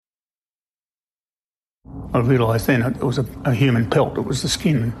I realised then it was a human pelt. It was the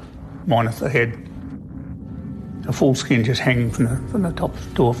skin minus the head. A full skin just hanging from the top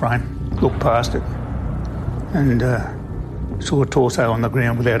door frame. Looked past it and saw a torso on the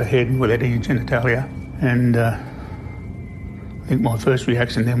ground without a head and without any genitalia. And I think my first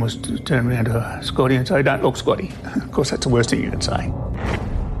reaction then was to turn around to Scotty and say, "Don't look, Scotty." Of course, that's the worst thing you could say.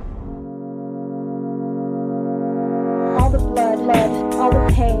 All the blood, all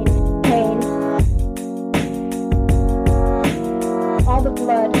the pain. All the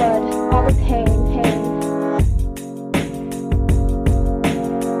blood, all the pain.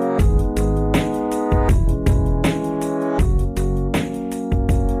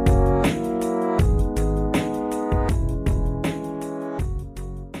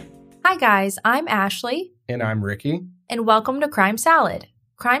 Hi guys, I'm Ashley. And I'm Ricky. And welcome to Crime Salad.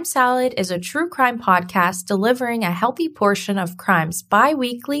 Crime Salad is a true crime podcast delivering a healthy portion of crimes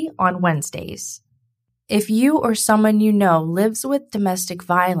bi-weekly on Wednesdays. If you or someone you know lives with domestic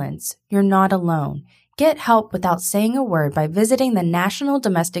violence, you're not alone. Get help without saying a word by visiting the National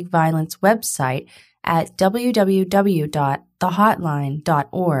Domestic Violence website at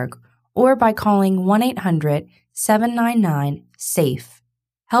www.thehotline.org or by calling 1-800-799-SAFE.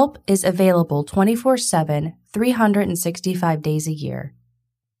 Help is available 24/7, 365 days a year.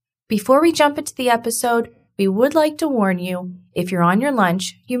 Before we jump into the episode, we would like to warn you, if you're on your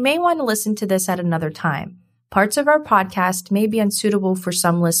lunch, you may want to listen to this at another time. Parts of our podcast may be unsuitable for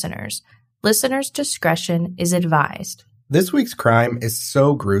some listeners. Listeners' discretion is advised. This week's crime is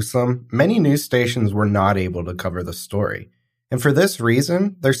so gruesome, many news stations were not able to cover the story. And for this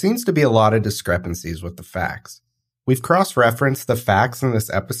reason, there seems to be a lot of discrepancies with the facts. We've cross-referenced the facts in this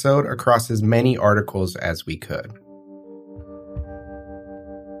episode across as many articles as we could.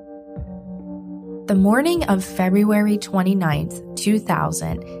 The morning of February 29th,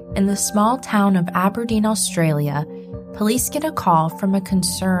 2000, in the small town of Aberdeen, Australia, police get a call from a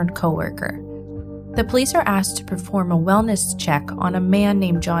concerned coworker. The police are asked to perform a wellness check on a man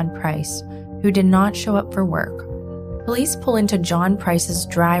named John Price, who did not show up for work. Police pull into John Price's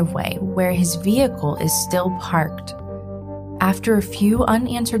driveway, where his vehicle is still parked. After a few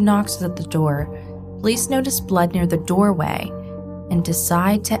unanswered knocks at the door, police notice blood near the doorway and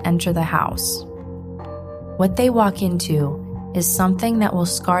decide to enter the house. What they walk into is something that will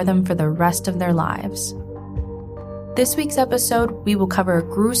scar them for the rest of their lives. This week's episode, we will cover a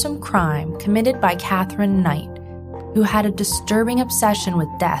gruesome crime committed by Katherine Knight, who had a disturbing obsession with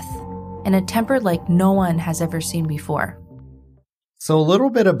death and a temper like no one has ever seen before. So a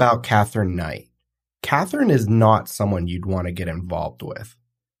little bit about Katherine Knight. Katherine is not someone you'd want to get involved with.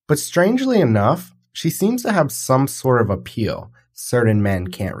 But strangely enough, she seems to have some sort of appeal certain men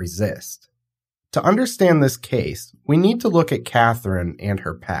can't resist. To understand this case, we need to look at Katherine and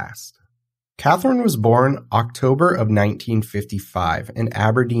her past. Katherine was born October of 1955 in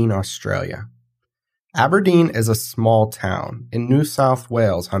Aberdeen, Australia. Aberdeen is a small town in New South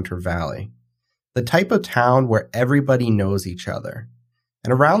Wales, Hunter Valley. The type of town where everybody knows each other.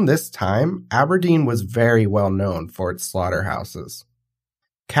 And around this time, Aberdeen was very well known for its slaughterhouses.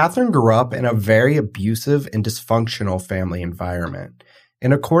 Katherine grew up in a very abusive and dysfunctional family environment.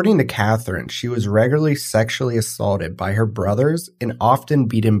 And according to Katherine, she was regularly sexually assaulted by her brothers and often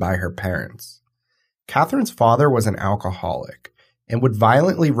beaten by her parents. Katherine's father was an alcoholic and would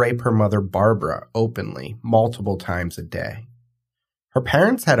violently rape her mother Barbara openly multiple times a day. Her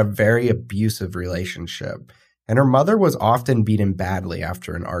parents had a very abusive relationship, and her mother was often beaten badly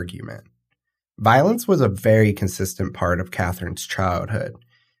after an argument. Violence was a very consistent part of Katherine's childhood,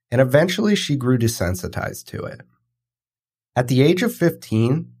 and eventually she grew desensitized to it. At the age of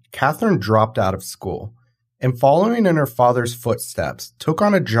 15, Katherine dropped out of school, and following in her father's footsteps, took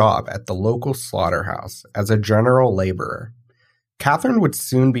on a job at the local slaughterhouse as a general laborer. Katherine would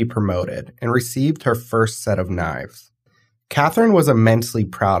soon be promoted and received her first set of knives. Katherine was immensely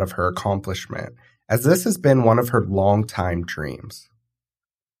proud of her accomplishment, as this has been one of her long-time dreams.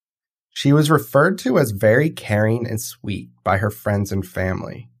 She was referred to as very caring and sweet by her friends and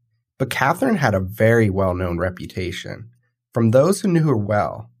family, but Katherine had a very well-known reputation. From those who knew her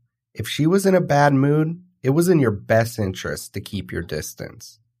well, if she was in a bad mood, it was in your best interest to keep your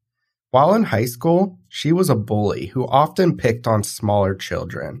distance. While in high school, she was a bully who often picked on smaller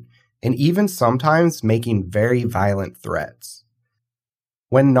children, and even sometimes making very violent threats.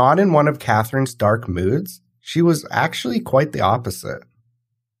 When not in one of Katherine's dark moods, she was actually quite the opposite.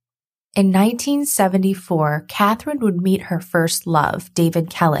 In 1974, Katherine would meet her first love, David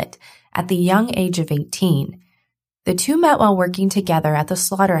Kellett, at the young age of 18. The two met while working together at the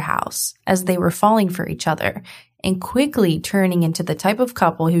slaughterhouse, as they were falling for each other, and quickly turning into the type of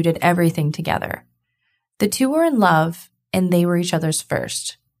couple who did everything together. The two were in love, and they were each other's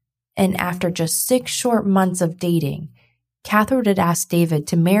first. And after just 6 short months of dating, Katherine had asked David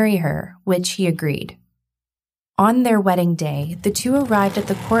to marry her, which he agreed. On their wedding day, the two arrived at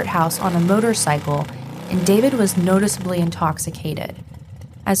the courthouse on a motorcycle, and David was noticeably intoxicated.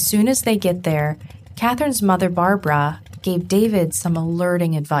 As soon as they get there, Katherine's mother, Barbara, gave David some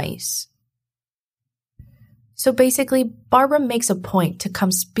alerting advice. So basically, Barbara makes a point to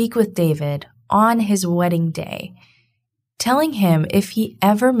come speak with David on his wedding day, telling him if he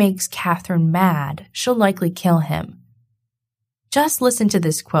ever makes Katherine mad, she'll likely kill him. Just listen to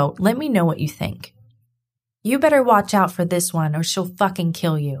this quote. Let me know what you think. "You better watch out for this one or she'll fucking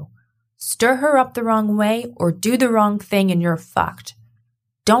kill you. Stir her up the wrong way or do the wrong thing and you're fucked.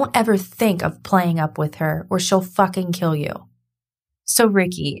 Don't ever think of playing up with her or she'll fucking kill you." So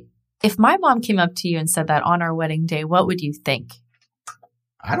Ricky, if my mom came up to you and said that on our wedding day, what would you think?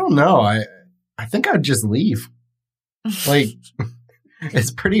 I don't know. I think I'd just leave. Like,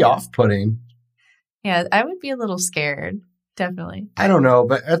 it's pretty off-putting. Yeah, I would be a little scared. Definitely. I don't know,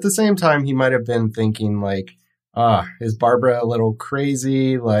 but at the same time, he might have been thinking like, is Barbara a little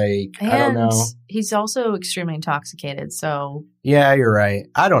crazy? Like, And I don't know. He's also extremely intoxicated, so... Yeah, you're right.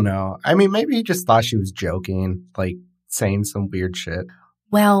 I don't know. I mean, maybe he just thought she was joking, like saying some weird shit.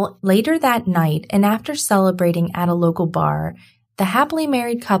 Well, later that night, and after celebrating at a local bar, the happily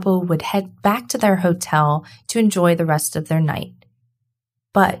married couple would head back to their hotel to enjoy the rest of their night.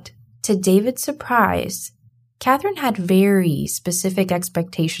 But, to David's surprise, Katherine had very specific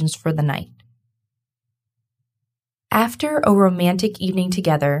expectations for the night. After a romantic evening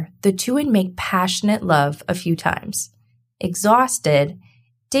together, the two would make passionate love a few times. Exhausted,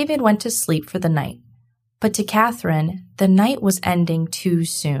 David went to sleep for the night. But to Katherine, the night was ending too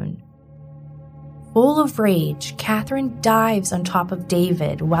soon. Full of rage, Katherine dives on top of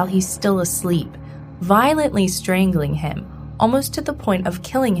David while he's still asleep, violently strangling him, almost to the point of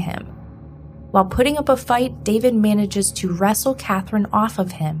killing him. While putting up a fight, David manages to wrestle Katherine off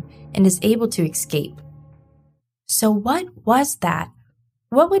of him and is able to escape. So what was that?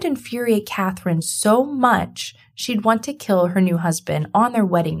 What would infuriate Katherine so much she'd want to kill her new husband on their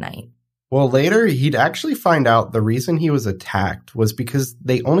wedding night? Well, later, he'd actually find out the reason he was attacked was because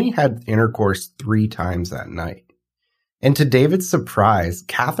they only had intercourse 3 times that night. And to David's surprise,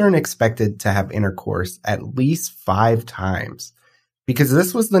 Katherine expected to have intercourse at least 5 times, because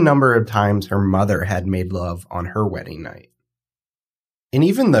this was the number of times her mother had made love on her wedding night. And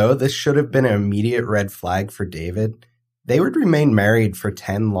even though this should have been an immediate red flag for David, they would remain married for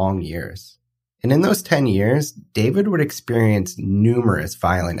 10 long years. And in those 10 years, David would experience numerous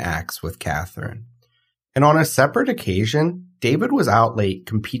violent acts with Katherine. And on a separate occasion, David was out late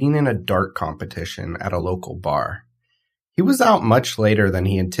competing in a dart competition at a local bar. He was out much later than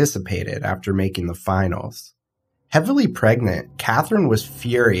he anticipated after making the finals. Heavily pregnant, Katherine was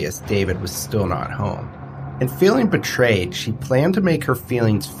furious David was still not home. And feeling betrayed, she planned to make her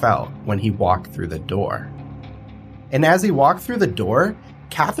feelings felt when he walked through the door. And as he walked through the door,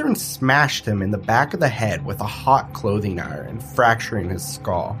 Katherine smashed him in the back of the head with a hot clothing iron, fracturing his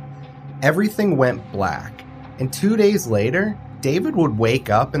skull. Everything went black, and 2 days later, David would wake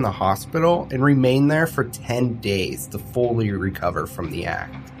up in the hospital and remain there for 10 days to fully recover from the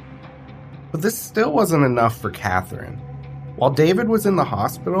act. But this still wasn't enough for Katherine. While David was in the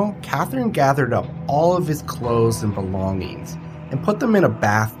hospital, Katherine gathered up all of his clothes and belongings and put them in a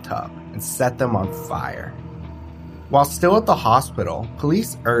bathtub and set them on fire. While still at the hospital,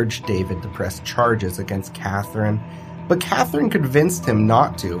 police urged David to press charges against Katherine, but Katherine convinced him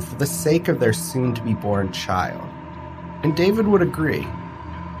not to for the sake of their soon-to-be-born child. And David would agree.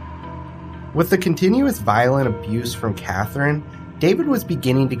 With the continuous violent abuse from Katherine, David was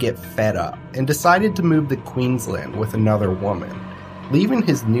beginning to get fed up and decided to move to Queensland with another woman, leaving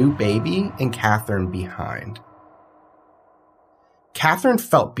his new baby and Katherine behind. Katherine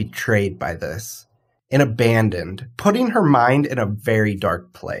felt betrayed by this and abandoned, putting her mind in a very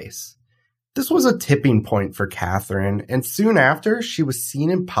dark place. This was a tipping point for Katherine, and soon after, she was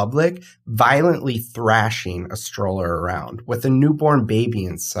seen in public violently thrashing a stroller around with a newborn baby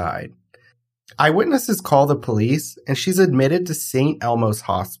inside. Eyewitnesses call the police, and she's admitted to St. Elmo's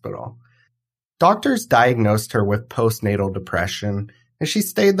Hospital. Doctors diagnosed her with postnatal depression, and she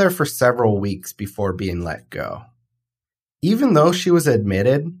stayed there for several weeks before being let go. Even though she was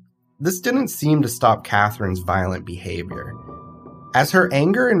admitted, this didn't seem to stop Katherine's violent behavior. As her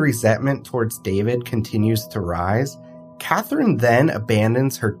anger and resentment towards David continues to rise, Katherine then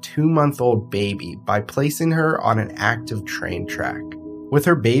abandons her 2-month-old baby by placing her on an active train track. With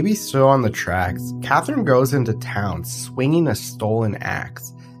her baby still on the tracks, Katherine goes into town swinging a stolen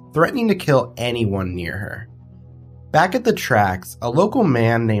axe, threatening to kill anyone near her. Back at the tracks, a local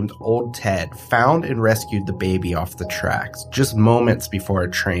man named Old Ted found and rescued the baby off the tracks just moments before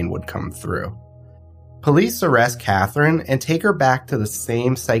a train would come through. Police arrest Katherine and take her back to the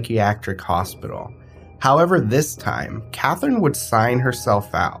same psychiatric hospital. However, this time, Katherine would sign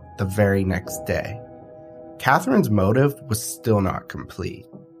herself out the very next day. Katherine's motive was still not complete.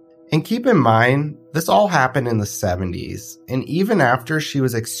 And keep in mind, this all happened in the 70s, and even after she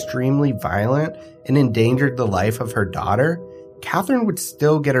was extremely violent and endangered the life of her daughter, Katherine would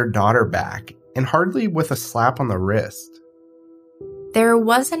still get her daughter back, and hardly with a slap on the wrist. There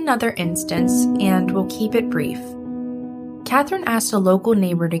was another instance, and we'll keep it brief. Katherine asked a local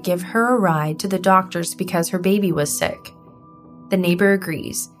neighbor to give her a ride to the doctors because her baby was sick. The neighbor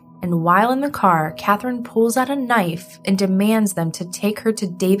agrees, and while in the car, Katherine pulls out a knife and demands them to take her to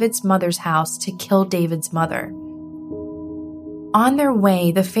David's mother's house to kill David's mother. On their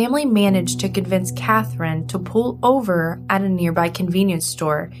way, the family managed to convince Katherine to pull over at a nearby convenience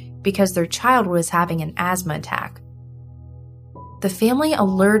store because their child was having an asthma attack. The family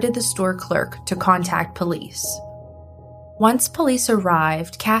alerted the store clerk to contact police. Once police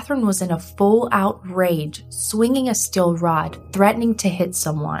arrived, Katherine was in a full-out rage, swinging a steel rod, threatening to hit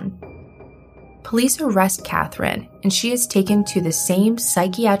someone. Police arrest Katherine, and she is taken to the same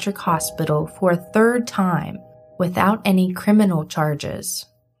psychiatric hospital for a third time without any criminal charges.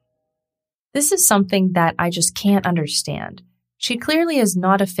 This is something that I just can't understand. She clearly is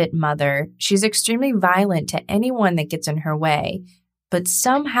not a fit mother. She's extremely violent to anyone that gets in her way, but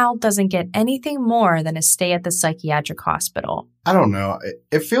somehow doesn't get anything more than a stay at the psychiatric hospital. I don't know.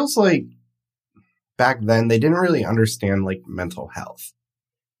 It feels like back then they didn't really understand like mental health.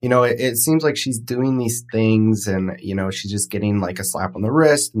 You know, it seems like she's doing these things and, you know, she's just getting like a slap on the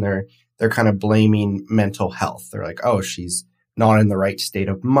wrist and they're kind of blaming mental health. They're like, oh, she's not in the right state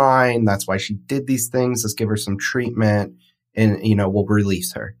of mind. That's why she did these things. Let's give her some treatment and, you know, we'll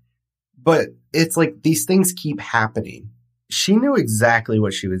release her. But it's like these things keep happening. She knew exactly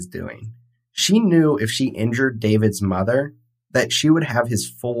what she was doing. She knew if she injured David's mother, that she would have his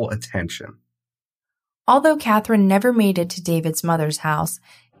full attention. Although Katherine never made it to David's mother's house,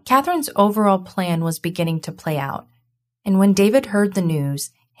 Katherine's overall plan was beginning to play out. And when David heard the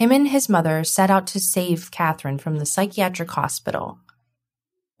news, him and his mother set out to save Katherine from the psychiatric hospital.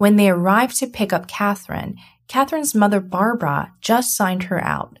 When they arrived to pick up Katherine, Katherine's mother Barbara just signed her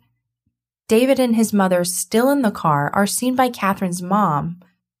out. David and his mother, still in the car, are seen by Katherine's mom.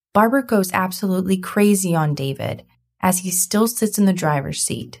 Barbara goes absolutely crazy on David as he still sits in the driver's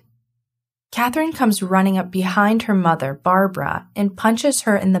seat. Katherine comes running up behind her mother, Barbara, and punches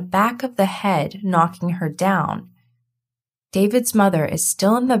her in the back of the head, knocking her down. David's mother is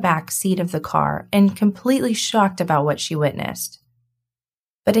still in the back seat of the car and completely shocked about what she witnessed.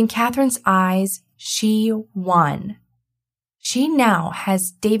 But in Katherine's eyes, she won. She now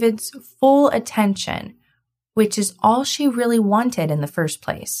has David's full attention, which is all she really wanted in the first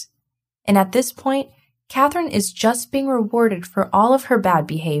place. And at this point, Katherine is just being rewarded for all of her bad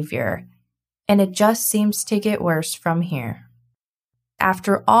behavior, and it just seems to get worse from here.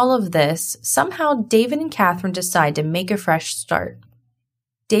 After all of this, somehow David and Katherine decide to make a fresh start.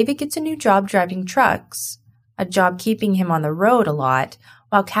 David gets a new job driving trucks, a job keeping him on the road a lot,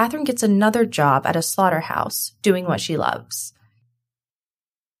 while Katherine gets another job at a slaughterhouse, doing what she loves.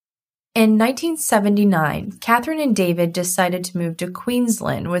 In 1979, Katherine and David decided to move to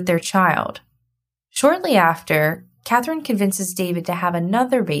Queensland with their child. Shortly after, Katherine convinces David to have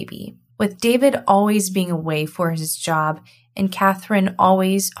another baby, with David always being away for his job and Katherine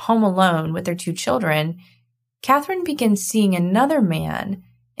always home alone with their two children. Katherine begins seeing another man,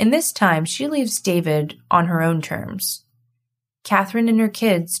 and this time she leaves David on her own terms. Katherine and her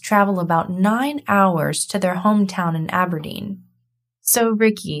kids travel about 9 hours to their hometown in Aberdeen. So,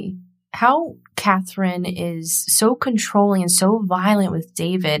 Ricky, how Katherine is so controlling and so violent with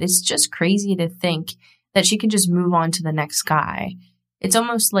David, it's just crazy to think that she can just move on to the next guy. It's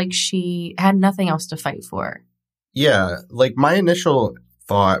almost like she had nothing else to fight for. Yeah, like my initial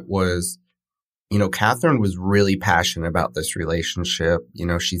thought was, you know, Katherine was really passionate about this relationship. You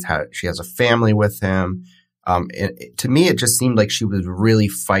know, she has a family with him. To me, it just seemed like she was really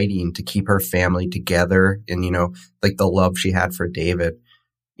fighting to keep her family together and, you know, like the love she had for David.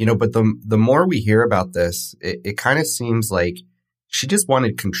 You know, but the more we hear about this, it kind of seems like she just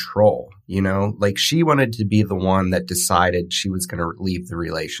wanted control, you know, like she wanted to be the one that decided she was going to leave the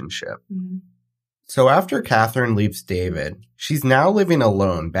relationship. Mm-hmm. So after Katherine leaves David, she's now living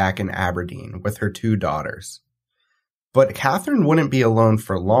alone back in Aberdeen with her 2 daughters. But Katherine wouldn't be alone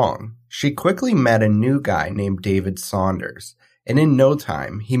for long. She quickly met a new guy named David Saunders, and in no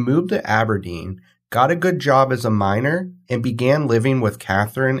time, he moved to Aberdeen, got a good job as a miner, and began living with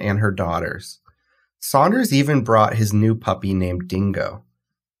Katherine and her daughters. Saunders even brought his new puppy named Dingo.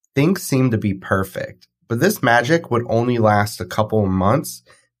 Things seemed to be perfect, but this magic would only last a couple of months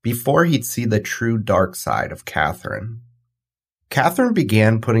before he'd see the true dark side of Katherine. Katherine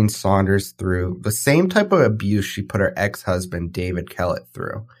began putting Saunders through the same type of abuse she put her ex-husband David Kellett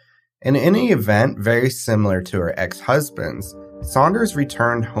through. And in an event very similar to her ex-husband's, Saunders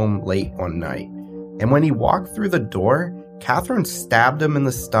returned home late one night, and when he walked through the door, Katherine stabbed him in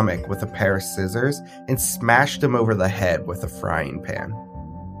the stomach with a pair of scissors and smashed him over the head with a frying pan.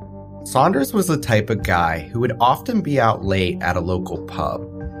 Saunders was the type of guy who would often be out late at a local pub,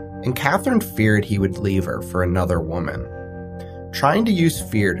 and Katherine feared he would leave her for another woman. Trying to use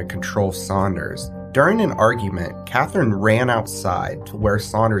fear to control Saunders, during an argument, Katherine ran outside to where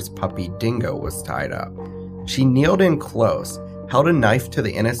Saunders' puppy Dingo was tied up. She kneeled in close, held a knife to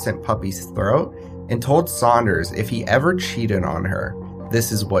the innocent puppy's throat, and told Saunders if he ever cheated on her,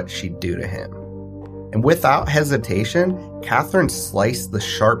 this is what she'd do to him. And without hesitation, Katherine sliced the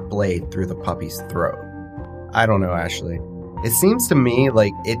sharp blade through the puppy's throat. I don't know, Ashley. It seems to me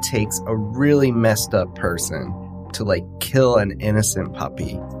like it takes a really messed up person to kill an innocent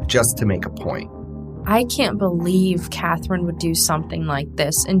puppy just to make a point. I can't believe Katherine would do something like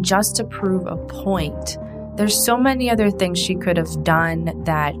this, and just to prove a point. There's so many other things she could have done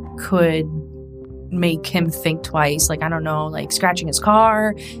that could make him think twice, I don't know, scratching his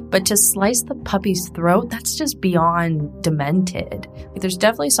car, but to slice the puppy's throat, that's just beyond demented. There's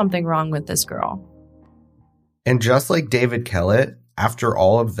definitely something wrong with this girl. And just like David Kellett, after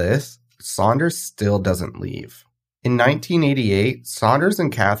all of this, Saunders still doesn't leave. In 1988, Saunders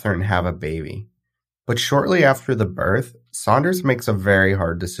and Katherine have a baby. But shortly after the birth, Saunders makes a very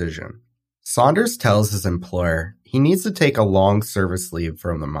hard decision. Saunders tells his employer he needs to take a long service leave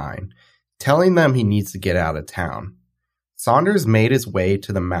from the mine, telling them he needs to get out of town. Saunders made his way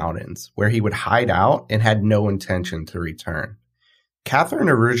to the mountains, where he would hide out and had no intention to return. Katherine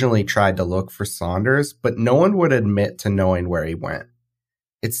originally tried to look for Saunders, but no one would admit to knowing where he went.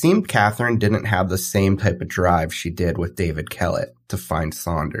 It seemed Katherine didn't have the same type of drive she did with David Kellett to find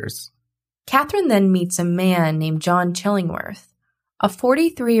Saunders. Katherine then meets a man named John Chillingworth, a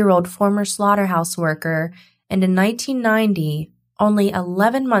 43-year-old former slaughterhouse worker, and in 1990, only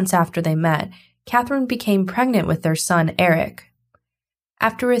 11 months after they met, Katherine became pregnant with their son, Eric.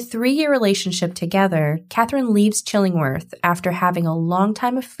 After a 3-year relationship together, Katherine leaves Chillingworth after having a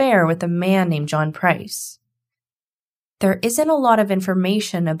long-time affair with a man named John Price. There isn't a lot of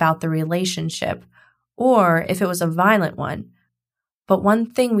information about the relationship, or if it was a violent one, but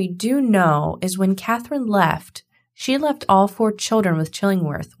one thing we do know is when Katherine left, she left all 4 children with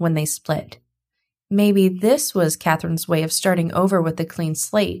Chillingworth when they split. Maybe this was Katherine's way of starting over with a clean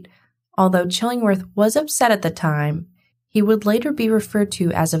slate. Although Chillingworth was upset at the time, he would later be referred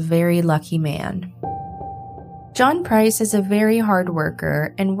to as a very lucky man. John Price is a very hard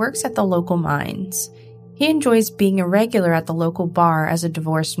worker and works at the local mines. He enjoys being a regular at the local bar as a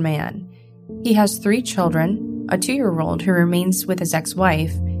divorced man. He has 3 children, a 2-year-old who remains with his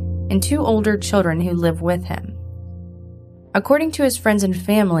ex-wife, and 2 older children who live with him. According to his friends and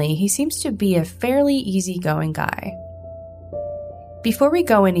family, he seems to be a fairly easygoing guy. Before we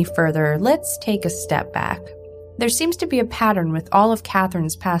go any further, let's take a step back. There seems to be a pattern with all of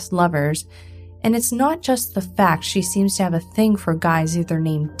Katherine's past lovers, and it's not just the fact she seems to have a thing for guys either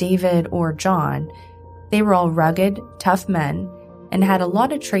named David or John. They were all rugged, tough men, and had a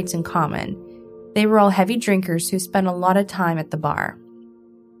lot of traits in common. They were all heavy drinkers who spent a lot of time at the bar.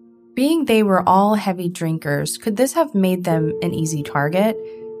 Being they were all heavy drinkers, could this have made them an easy target?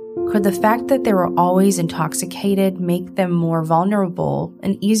 Could the fact that they were always intoxicated make them more vulnerable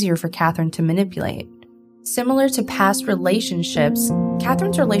and easier for Katherine to manipulate? Similar to past relationships,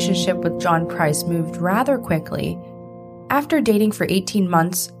 Katherine's relationship with John Price moved rather quickly. After dating for 18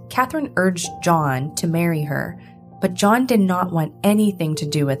 months, Katherine urged John to marry her, but John did not want anything to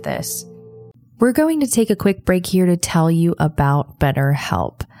do with this. We're going to take a quick break here to tell you about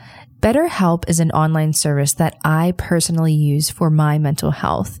BetterHelp. BetterHelp is an online service that I personally use for my mental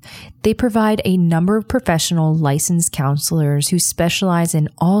health. They provide a number of professional licensed counselors who specialize in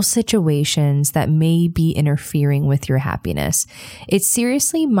all situations that may be interfering with your happiness. It's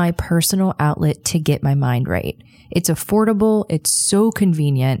seriously my personal outlet to get my mind right. It's affordable. It's so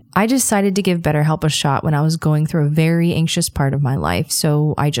convenient. I decided to give BetterHelp a shot when I was going through a very anxious part of my life.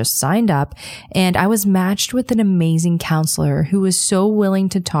 So I just signed up and I was matched with an amazing counselor who was so willing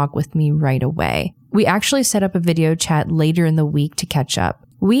to talk with me right away. We actually set up a video chat later in the week to catch up.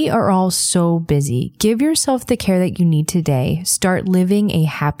 We are all so busy. Give yourself the care that you need today. Start living a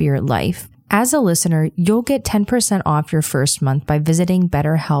happier life. As a listener, you'll get 10% off your first month by visiting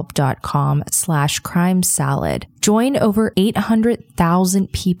betterhelp.com/crimesalad. Join over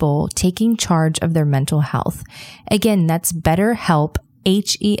 800,000 people taking charge of their mental health. Again, that's BetterHelp,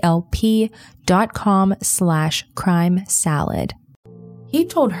 HELP.com/crimesalad. He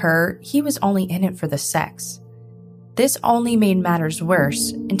told her he was only in it for the sex. This only made matters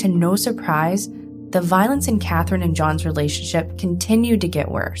worse, and to no surprise, the violence in Katherine and John's relationship continued to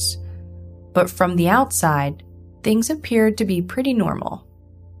get worse. But from the outside, things appeared to be pretty normal.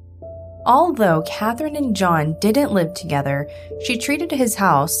 Although Katherine and John didn't live together, she treated his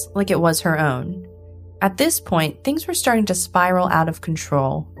house like it was her own. At this point, things were starting to spiral out of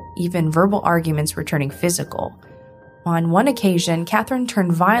control. Even verbal arguments were turning physical. On one occasion, Katherine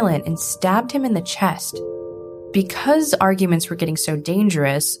turned violent and stabbed him in the chest. Because arguments were getting so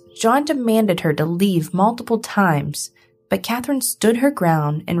dangerous, John demanded her to leave multiple times, but Katherine stood her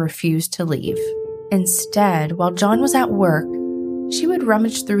ground and refused to leave. Instead, while John was at work, she would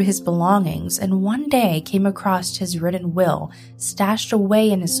rummage through his belongings and one day came across his written will stashed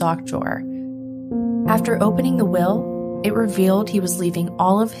away in his sock drawer. After opening the will, it revealed he was leaving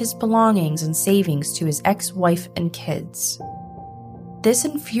all of his belongings and savings to his ex-wife and kids. This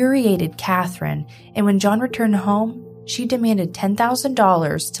infuriated Katherine, and when John returned home, she demanded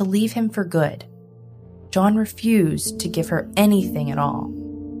 $10,000 to leave him for good. John refused to give her anything at all.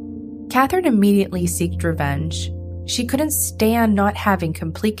 Katherine immediately sought revenge. She couldn't stand not having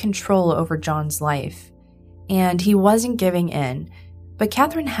complete control over John's life, and he wasn't giving in, but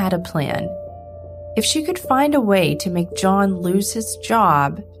Katherine had a plan. If she could find a way to make John lose his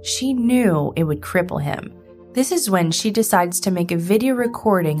job, she knew it would cripple him. This is when she decides to make a video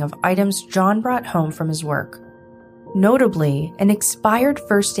recording of items John brought home from his work. Notably, an expired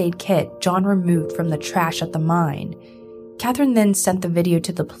first aid kit John removed from the trash at the mine. Katherine then sent the video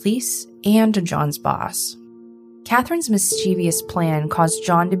to the police and to John's boss. Katherine's mischievous plan caused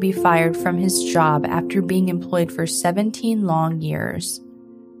John to be fired from his job after being employed for 17 long years.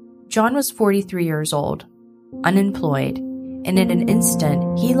 John was 43 years old, unemployed, and in an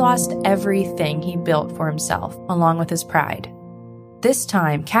instant, he lost everything he built for himself, along with his pride. This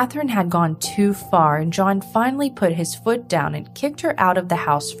time, Katherine had gone too far, and John finally put his foot down and kicked her out of the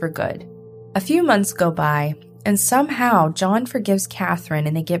house for good. A few months go by, and somehow John forgives Katherine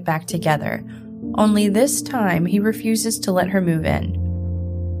and they get back together, only this time he refuses to let her move in.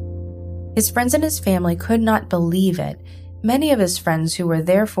 His friends and his family could not believe it. Many of his friends who were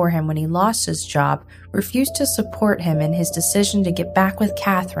there for him when he lost his job refused to support him in his decision to get back with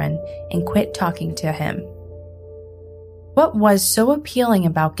Katherine and quit talking to him. What was so appealing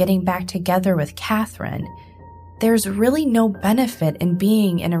about getting back together with Katherine? There's really no benefit in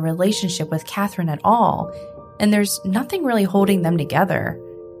being in a relationship with Katherine at all, and there's nothing really holding them together.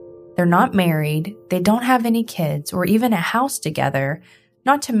 They're not married, they don't have any kids or even a house together,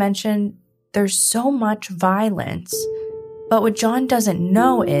 not to mention there's so much violence. But what John doesn't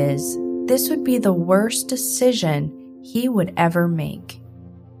know is this would be the worst decision he would ever make.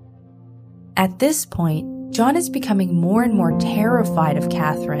 At this point, John is becoming more and more terrified of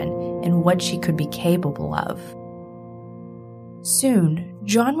Katherine and what she could be capable of. Soon,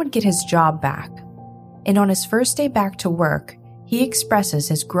 John would get his job back, and on his first day back to work, he expresses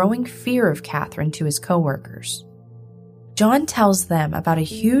his growing fear of Katherine to his coworkers. John tells them about a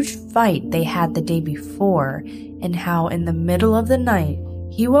huge fight they had the day before and how in the middle of the night,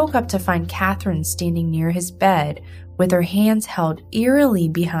 he woke up to find Katherine standing near his bed with her hands held eerily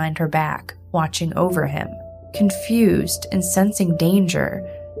behind her back, watching over him. Confused and sensing danger,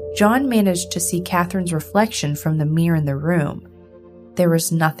 John managed to see Katherine's reflection from the mirror in the room. There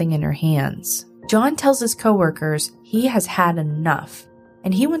was nothing in her hands. John tells his coworkers he has had enough,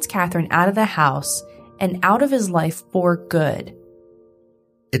 and he wants Katherine out of the house and out of his life for good.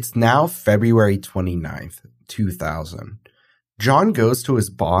 It's now February 29th, 2000. John goes to his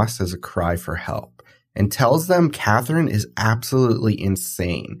boss as a cry for help and tells them Katherine is absolutely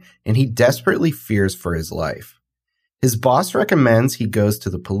insane and he desperately fears for his life. His boss recommends he goes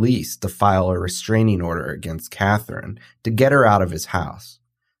to the police to file a restraining order against Katherine to get her out of his house.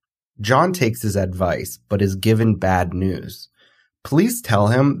 John takes his advice, but is given bad news. Police tell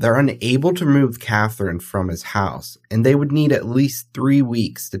him they're unable to remove Katherine from his house, and they would need at least 3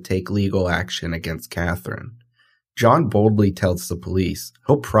 weeks to take legal action against Katherine. John boldly tells the police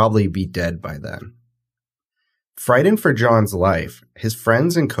he'll probably be dead by then. Frightened for John's life, his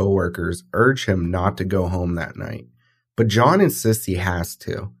friends and coworkers urge him not to go home that night, but John insists he has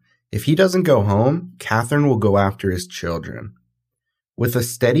to. If he doesn't go home, Katherine will go after his children. With a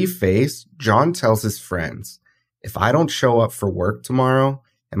steady face, John tells his friends, "If I don't show up for work tomorrow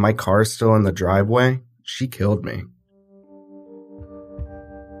and my car's still in the driveway, she killed me."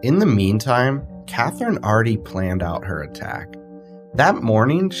 In the meantime, Katherine already planned out her attack. That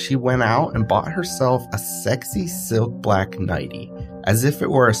morning, she went out and bought herself a sexy silk black nightie, as if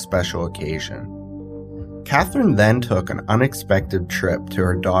it were a special occasion. Katherine then took an unexpected trip to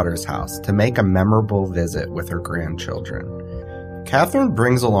her daughter's house to make a memorable visit with her grandchildren. Katherine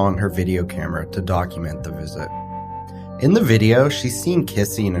brings along her video camera to document the visit. In the video, she's seen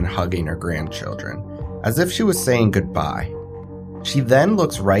kissing and hugging her grandchildren, as if she was saying goodbye. She then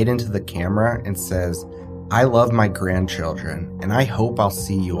looks right into the camera and says, "I love my grandchildren, and I hope I'll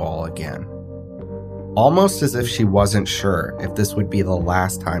see you all again." Almost as if she wasn't sure if this would be the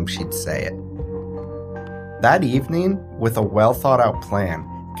last time she'd say it. That evening, with a well-thought-out plan,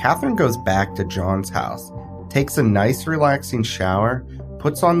 Katherine goes back to John's house, takes a nice relaxing shower,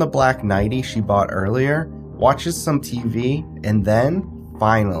 puts on the black nightie she bought earlier, watches some TV, and then,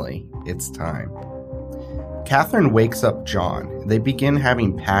 finally, it's time. Katherine wakes up John. They begin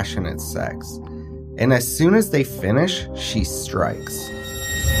having passionate sex. And as soon as they finish, she strikes.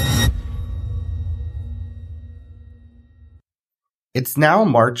 It's now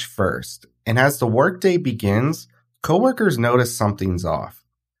March 1st, and as the workday begins, coworkers notice something's off.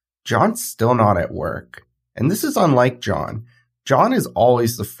 John's still not at work. And this is unlike John. John is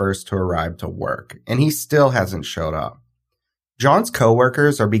always the first to arrive to work, and he still hasn't showed up. John's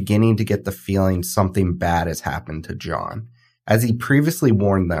coworkers are beginning to get the feeling something bad has happened to John, as he previously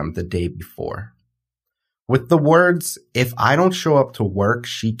warned them the day before. With the words, "If I don't show up to work,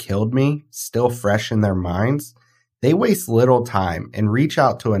 she killed me," still fresh in their minds, they waste little time and reach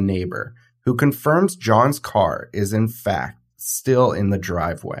out to a neighbor who confirms John's car is in fact still in the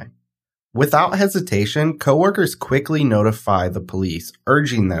driveway. Without hesitation, coworkers quickly notify the police,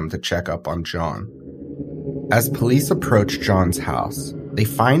 urging them to check up on John. As police approach John's house, they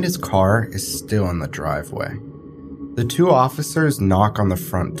find his car is still in the driveway. The two officers knock on the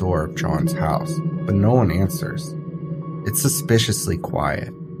front door of John's house, but no one answers. It's suspiciously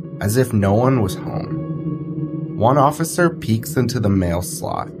quiet, as if no one was home. One officer peeks into the mail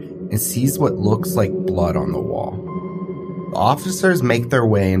slot and sees what looks like blood on the wall. The officers make their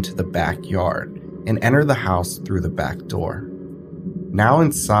way into the backyard and enter the house through the back door. Now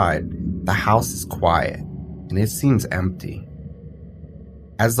inside, the house is quiet, and it seems empty.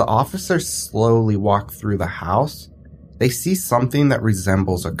 As the officers slowly walk through the house, they see something that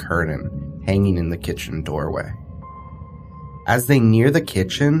resembles a curtain hanging in the kitchen doorway. As they near the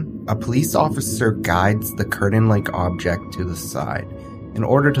kitchen, a police officer guides the curtain-like object to the side in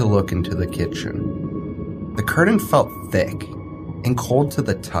order to look into the kitchen. The curtain felt thick and cold to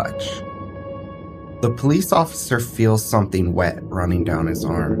the touch. The police officer feels something wet running down his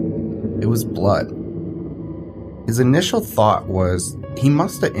arm. It was blood. His initial thought was he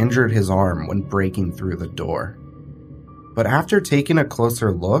must have injured his arm when breaking through the door. But after taking a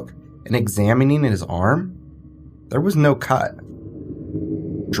closer look and examining his arm, there was no cut.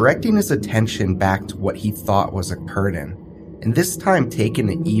 Directing his attention back to what he thought was a curtain, and this time taking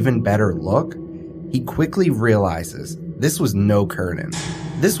an even better look, he quickly realizes this was no curtain.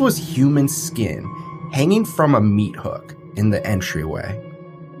 This was human skin hanging from a meat hook in the entryway.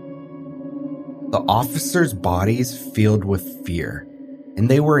 The officers' bodies filled with fear, and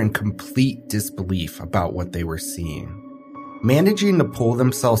they were in complete disbelief about what they were seeing. Managing to pull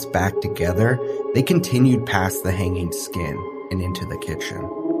themselves back together, they continued past the hanging skin and into the kitchen.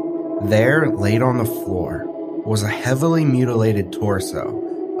 There, laid on the floor, was a heavily mutilated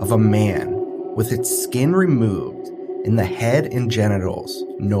torso of a man with its skin removed and the head and genitals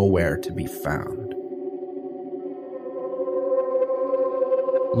nowhere to be found.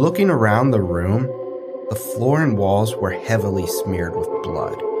 Looking around the room, the floor and walls were heavily smeared with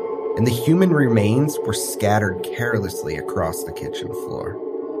blood, and the human remains were scattered carelessly across the kitchen floor.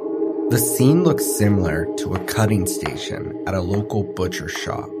 The scene looks similar to a cutting station at a local butcher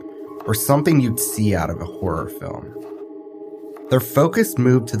shop, or something you'd see out of a horror film. Their focus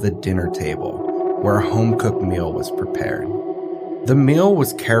moved to the dinner table, where a home-cooked meal was prepared. The meal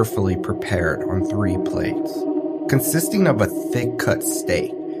was carefully prepared on 3 plates, consisting of a thick-cut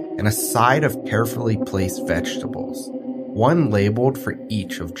steak and a side of carefully placed vegetables, one labeled for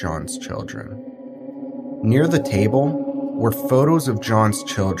each of John's children. Near the table were photos of John's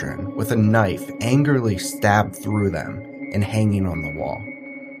children with a knife angrily stabbed through them and hanging on the wall.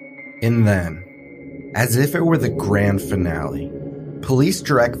 And then, as if it were the grand finale, police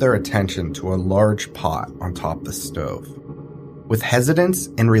direct their attention to a large pot on top of the stove. With hesitance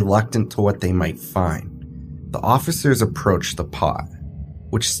and reluctant to what they might find, the officers approach the pot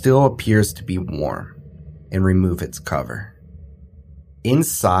which still appears to be warm, and remove its cover.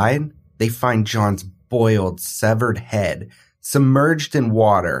 Inside, they find John's boiled, severed head submerged in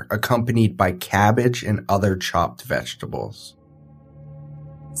water, accompanied by cabbage and other chopped vegetables.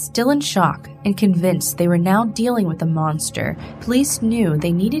 Still in shock and convinced they were now dealing with a monster, police knew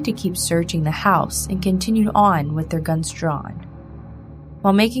they needed to keep searching the house and continued on with their guns drawn.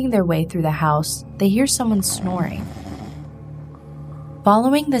 While making their way through the house, they hear someone snoring.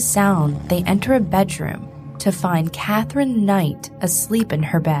 Following the sound, they enter a bedroom to find Katherine Knight asleep in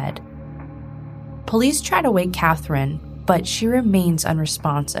her bed. Police try to wake Katherine, but she remains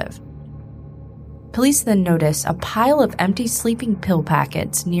unresponsive. Police then notice a pile of empty sleeping pill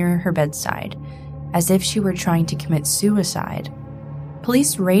packets near her bedside, as if she were trying to commit suicide.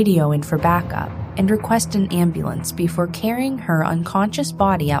 Police radio in for backup and request an ambulance before carrying her unconscious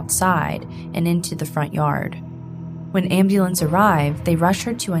body outside and into the front yard. When ambulance arrive, they rush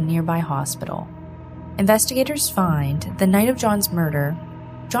her to a nearby hospital. Investigators find the night of John's murder,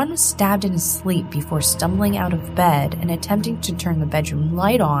 John was stabbed in his sleep before stumbling out of bed and attempting to turn the bedroom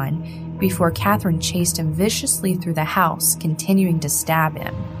light on before Katherine chased him viciously through the house, continuing to stab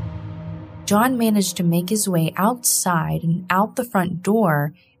him. John managed to make his way outside and out the front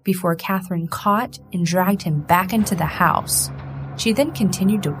door before Katherine caught and dragged him back into the house. She then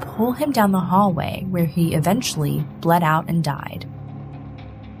continued to pull him down the hallway, where he eventually bled out and died.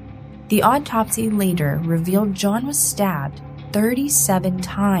 The autopsy later revealed John was stabbed 37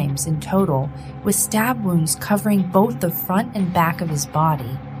 times in total, with stab wounds covering both the front and back of his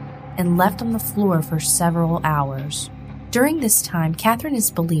body, and left on the floor for several hours. During this time, Katherine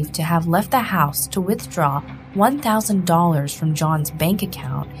is believed to have left the house to withdraw $1,000 from John's bank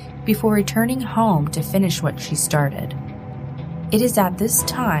account before returning home to finish what she started. It is at this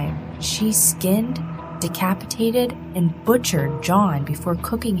time she skinned, decapitated, and butchered John before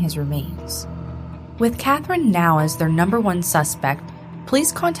cooking his remains. With Katherine now as their number one suspect,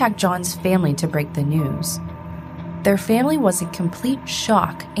 police contact John's family to break the news. Their family was in complete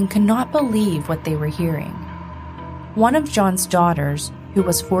shock and could not believe what they were hearing. One of John's daughters, who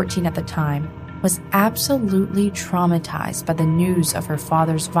was 14 at the time, was absolutely traumatized by the news of her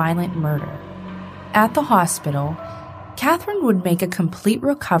father's violent murder. At the hospital, Katherine would make a complete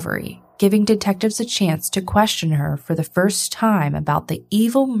recovery, giving detectives a chance to question her for the first time about the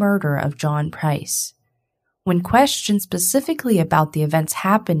evil murder of John Price. When questioned specifically about the events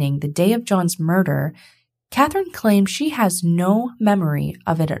happening the day of John's murder, Katherine claims she has no memory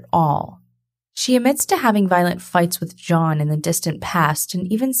of it at all. She admits to having violent fights with John in the distant past and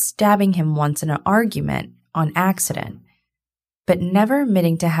even stabbing him once in an argument on accident, but never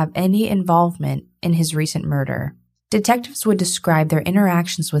admitting to have any involvement in his recent murder. Detectives would describe their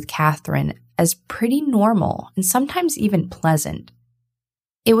interactions with Katherine as pretty normal and sometimes even pleasant.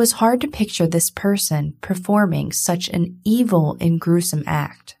 It was hard to picture this person performing such an evil and gruesome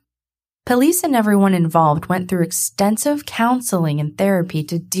act. Police and everyone involved went through extensive counseling and therapy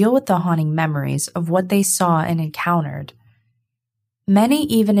to deal with the haunting memories of what they saw and encountered. Many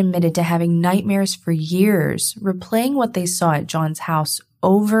even admitted to having nightmares for years, replaying what they saw at John's house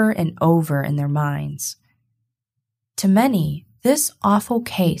over and over in their minds. To many, this awful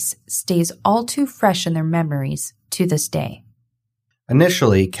case stays all too fresh in their memories to this day.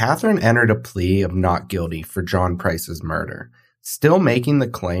 Initially, Katherine entered a plea of not guilty for John Price's murder, still making the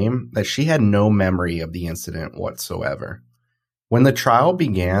claim that she had no memory of the incident whatsoever. When the trial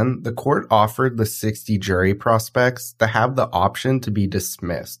began, the court offered the 60 jury prospects to have the option to be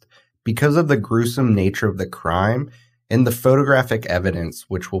dismissed because of the gruesome nature of the crime and the photographic evidence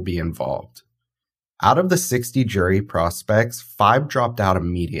which will be involved. Out of the 60 jury prospects, 5 dropped out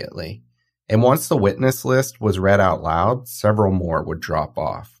immediately, and once the witness list was read out loud, several more would drop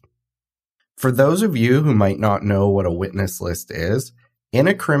off. For those of you who might not know what a witness list is, in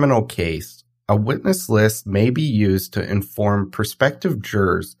a criminal case, a witness list may be used to inform prospective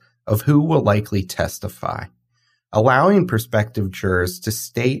jurors of who will likely testify, allowing prospective jurors to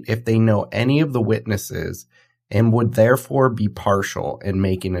state if they know any of the witnesses and would therefore be partial in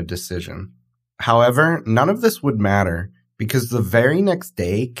making a decision. However, none of this would matter because the very next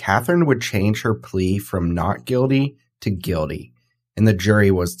day, Katherine would change her plea from not guilty to guilty, and the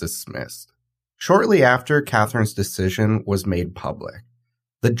jury was dismissed. Shortly after Katherine's decision was made public,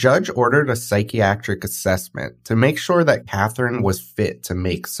 the judge ordered a psychiatric assessment to make sure that Katherine was fit to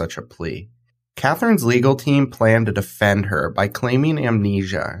make such a plea. Katherine's legal team planned to defend her by claiming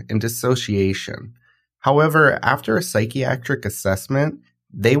amnesia and dissociation. However, after a psychiatric assessment,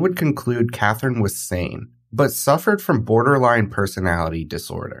 they would conclude Katherine was sane, but suffered from borderline personality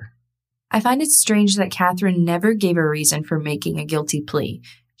disorder. I find it strange that Katherine never gave a reason for making a guilty plea.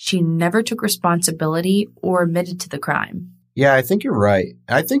 She never took responsibility or admitted to the crime. Yeah, I think you're right.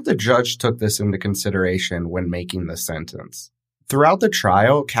 I think the judge took this into consideration when making the sentence. Throughout the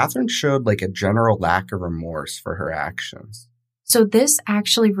trial, Katherine showed a general lack of remorse for her actions. So this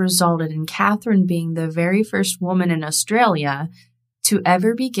actually resulted in Katherine being the very first woman in Australia to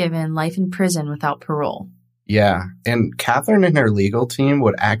ever be given life in prison without parole. Yeah, and Katherine and her legal team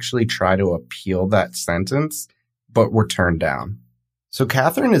would actually try to appeal that sentence, but were turned down. So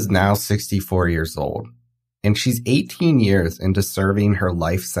Katherine is now 64 years old, and she's 18 years into serving her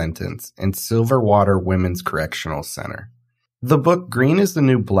life sentence in Silverwater Women's Correctional Center. The book Green is the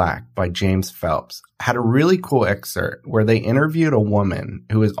New Black by James Phelps had a really cool excerpt where they interviewed a woman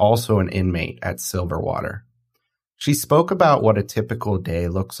who is also an inmate at Silverwater. She spoke about what a typical day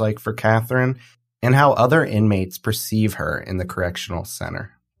looks like for Katherine and how other inmates perceive her in the correctional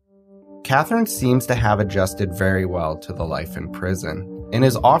center. Katherine seems to have adjusted very well to the life in prison and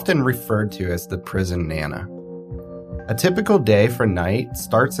is often referred to as the prison Nana. A typical day for Knight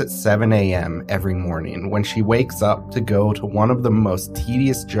starts at 7 a.m. every morning when she wakes up to go to one of the most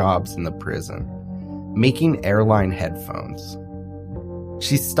tedious jobs in the prison, making airline headphones.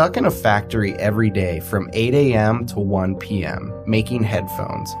 She's stuck in a factory every day from 8 a.m. to 1 p.m., making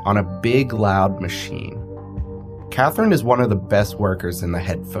headphones on a big, loud machine. Katherine is one of the best workers in the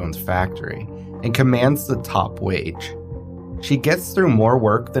headphones factory and commands the top wage. She gets through more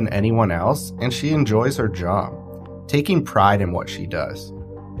work than anyone else, and she enjoys her job, taking pride in what she does.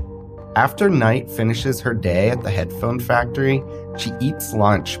 After Knight finishes her day at the headphone factory, she eats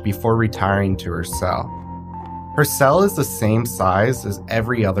lunch before retiring to her cell. Her cell is the same size as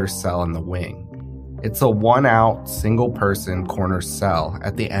every other cell in the wing. It's a one-out, single-person corner cell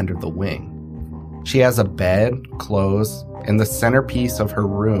at the end of the wing. She has a bed, clothes, and the centerpiece of her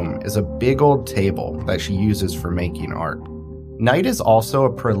room is a big old table that she uses for making art. Knight is also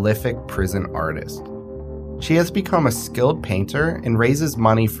a prolific prison artist. She has become a skilled painter and raises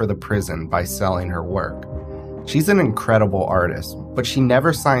money for the prison by selling her work. She's an incredible artist, but she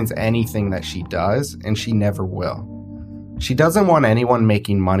never signs anything that she does, and she never will. She doesn't want anyone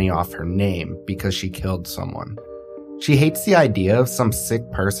making money off her name because she killed someone. She hates the idea of some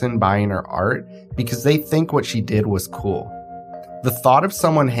sick person buying her art because they think what she did was cool. The thought of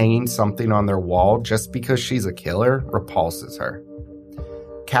someone hanging something on their wall just because she's a killer repulses her.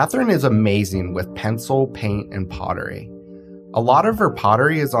 Katherine is amazing with pencil, paint, and pottery. A lot of her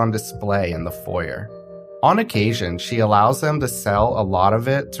pottery is on display in the foyer. On occasion, she allows them to sell a lot of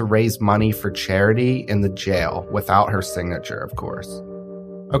it to raise money for charity in the jail without her signature, of course.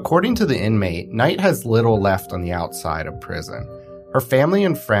 According to the inmate, Knight has little left on the outside of prison. Her family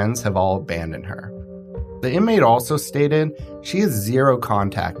and friends have all abandoned her. The inmate also stated she has zero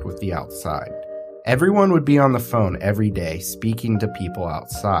contact with the outside. Everyone would be on the phone every day speaking to people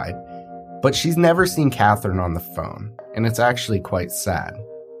outside, but she's never seen Katherine on the phone, and it's actually quite sad.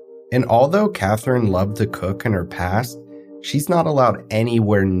 And although Katherine loved to cook in her past, she's not allowed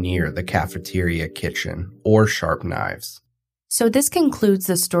anywhere near the cafeteria kitchen or sharp knives. So this concludes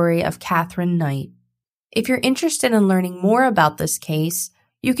the story of Katherine Knight. If you're interested in learning more about this case,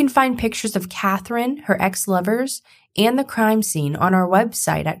 you can find pictures of Katherine, her ex-lovers, and the crime scene on our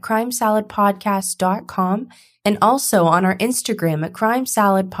website at crimesaladpodcast.com and also on our Instagram at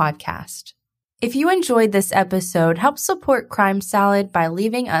crimesaladpodcast. If you enjoyed this episode, help support Crime Salad by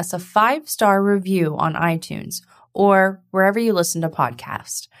leaving us a 5-star review on iTunes or wherever you listen to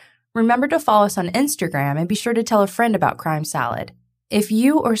podcasts. Remember to follow us on Instagram and be sure to tell a friend about Crime Salad. If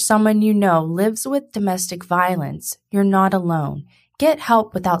you or someone you know lives with domestic violence, you're not alone. Get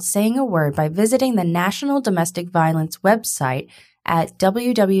help without saying a word by visiting the National Domestic Violence website at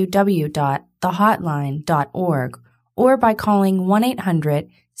www.thehotline.org or by calling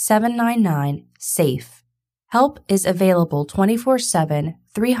 1-800-799-SAFE. Help is available 24/7,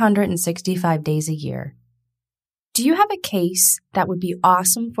 365 days a year. Do you have a case that would be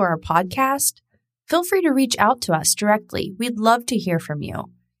awesome for our podcast? Feel free to reach out to us directly. We'd love to hear from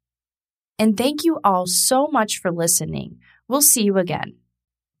you. And thank you all so much for listening. We'll see you again.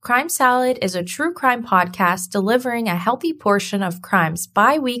 Crime Salad is a true crime podcast delivering a healthy portion of crimes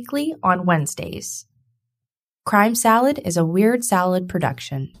bi-weekly on Wednesdays. Crime Salad is a Weird Salad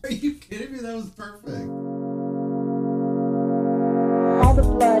production. Are you kidding me? That was perfect. All the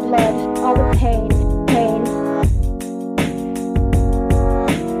blood, all the pain.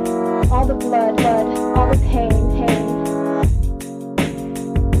 All the blood, all the pain.